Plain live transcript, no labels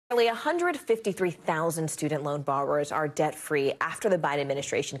Nearly 153,000 student loan borrowers are debt-free after the Biden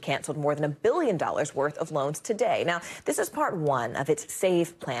administration canceled more than $1 billion worth of loans today. Now, this is part one of its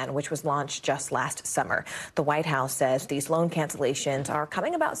SAVE plan, which was launched just last summer. The White House says these loan cancellations are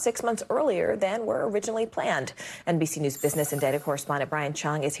coming about 6 months earlier than were originally planned. NBC News business and data correspondent Brian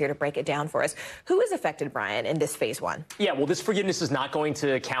Cheung is here to break it down for us. Who is affected, Brian, in this phase one? Yeah, well, this forgiveness is not going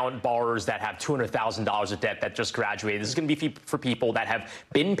to count borrowers that have $200,000 of debt that just graduated. This is going to be for people that have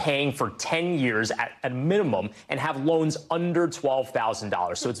been paying for 10 years at a minimum and have loans under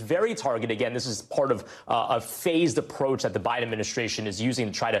 $12,000. So it's very targeted. Again, this is part of a phased approach that the Biden administration is using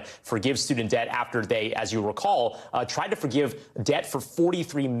to try to forgive student debt after they, as you recall, tried to forgive debt for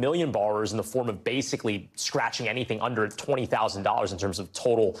 43 million borrowers in the form of basically scratching anything under $20,000 in terms of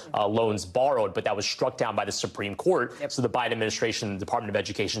total loans borrowed. But that was struck down by the Supreme Court. Yep. So the Biden administration, the Department of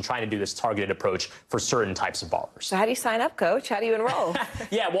Education, trying to do this targeted approach for certain types of borrowers. So how do you sign up, Coach? How do you enroll?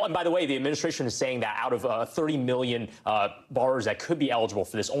 Yeah, well, and by the way, the administration is saying that out of 30 million borrowers that could be eligible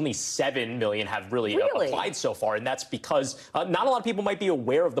for this, only 7 million have really applied so far. And that's because not a lot of people might be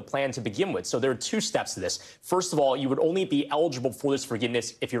aware of the plan to begin with. So there are two steps to this. First of all, you would only be eligible for this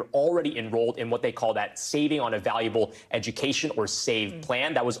forgiveness if you're already enrolled in what they call that Saving on a Valuable Education or SAVE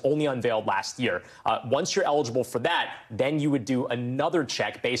plan. That was only unveiled last year. Once you're eligible for that, then you would do another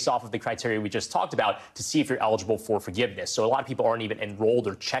check based off of the criteria we just talked about to see if you're eligible for forgiveness. So a lot of people aren't even enrolled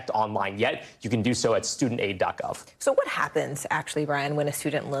or checked online yet. You can do so at studentaid.gov. So what happens actually, Brian, when a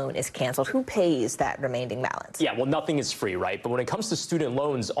student loan is canceled? Who pays that remaining balance? Yeah, well, nothing is free, right? But when it comes to student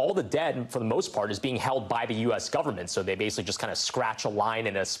loans, all the debt, for the most part, is being held by the U.S. government. So they basically just kind of scratch a line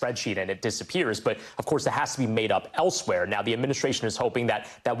in a spreadsheet and it disappears. But of course, it has to be made up elsewhere. Now, the administration is hoping that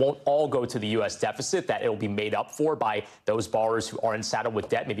that won't all go to the U.S. deficit, that it'll be made up for by those borrowers who aren't saddled with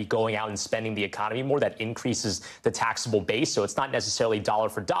debt, maybe going out and spending the economy more. That increases the taxable base. So it's not necessarily dollar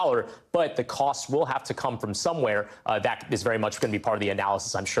for dollar, but the costs will have to come from somewhere. That is very much going to be part of the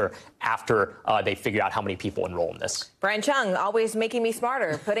analysis, I'm sure, after they figure out how many people enroll in this. Brian Cheung, always making me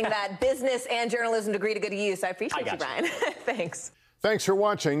smarter, putting that business and journalism degree to good use. I appreciate you, Brian. Thanks. Thanks for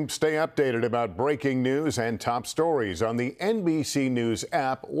watching. Stay updated about breaking news and top stories on the NBC News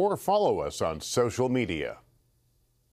app or follow us on social media.